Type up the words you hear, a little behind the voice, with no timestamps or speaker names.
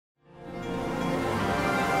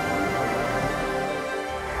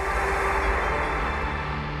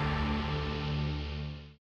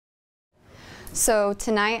So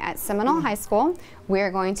tonight at Seminole High School, we're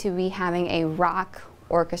going to be having a rock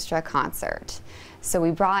orchestra concert. So we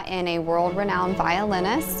brought in a world-renowned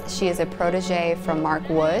violinist. She is a protege from Mark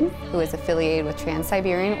Wood, who is affiliated with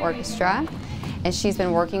Trans-Siberian Orchestra. And she's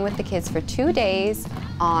been working with the kids for 2 days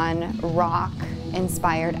on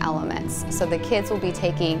rock-inspired elements. So the kids will be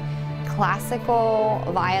taking classical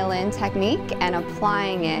violin technique and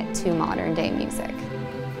applying it to modern-day music.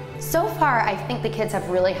 So far, I think the kids have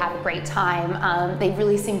really had a great time. They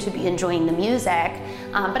really seem to be enjoying the music,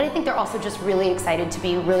 but I think they're also just really excited to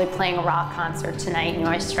be really playing a rock concert tonight. You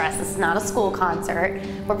know, I stress this is not a school concert.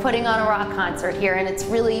 We're putting on a rock concert here, and it's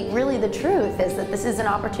really the truth is that this is an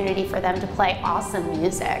opportunity for them to play awesome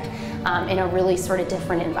music in a really sort of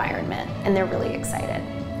different environment, and they're really excited.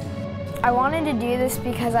 I wanted to do this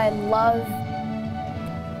because I love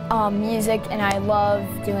music and I love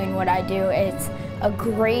doing what I do. It's a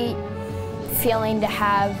great feeling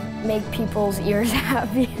to make people's ears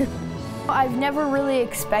happy. I've never really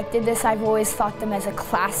expected this. I've always thought them as a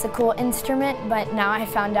classical instrument, but now I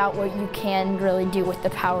found out what you can really do with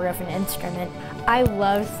the power of an instrument. I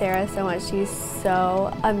love Sarah so much. She's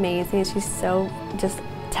so amazing. She's so just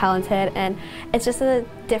talented, and it's just a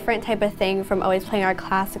different type of thing from always playing our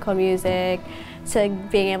classical music to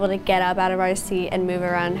being able to get up out of our seat and move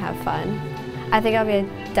around and have fun. I think I'll be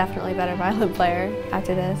a definitely better violin player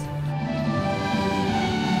after this.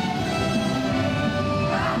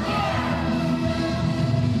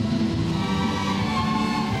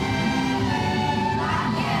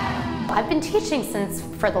 I've been teaching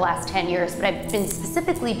for the last 10 years, but I've been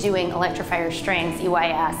specifically doing Electrify Your Strings,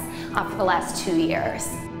 EYS, for the last 2 years.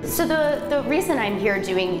 So the reason I'm here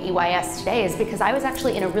doing EYS today is because I was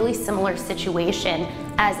actually in a really similar situation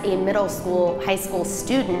as a middle school, high school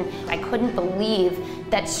student. I couldn't believe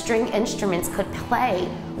that string instruments could play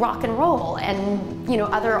rock and roll and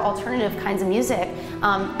other alternative kinds of music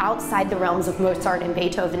outside the realms of Mozart and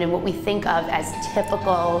Beethoven and what we think of as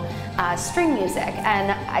typical string music.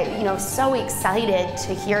 And I'm so excited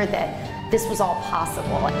to hear that this was all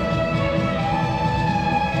possible.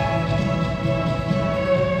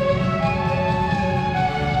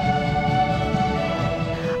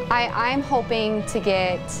 I'm hoping to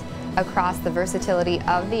get across the versatility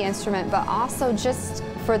of the instrument, but also just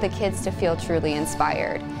for the kids to feel truly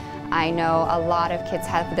inspired. I know a lot of kids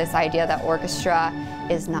have this idea that orchestra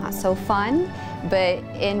is not so fun, but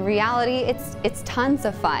in reality, it's tons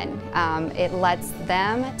of fun. It lets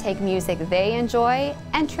them take music they enjoy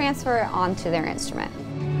and transfer it onto their instrument.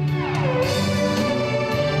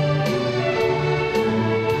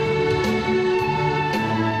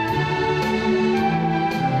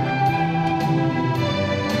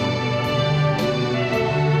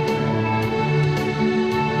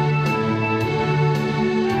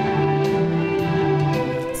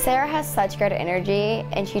 Sarah has such great energy,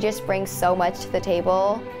 and she just brings so much to the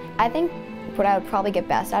table. I think what I would probably get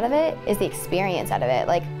best out of it is the experience out of it,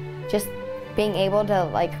 like just being able to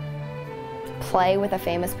play with a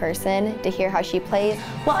famous person, to hear how she plays.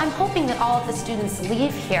 Well, I'm hoping that all of the students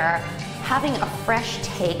leave here having a fresh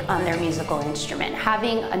take on their musical instrument,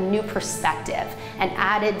 having a new perspective and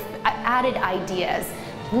added ideas.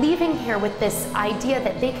 Leaving here with this idea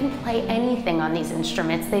that they can play anything on these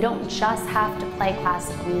instruments. They don't just have to play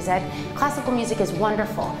classical music. Classical music is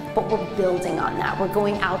wonderful, but we're building on that. We're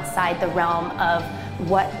going outside the realm of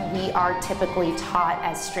what we are typically taught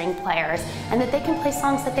as string players, and that they can play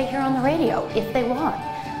songs that they hear on the radio if they want.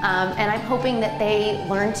 And I'm hoping that they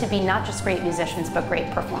learn to be not just great musicians, but great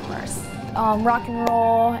performers. Rock and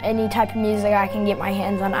roll, any type of music I can get my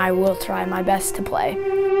hands on, I will try my best to play.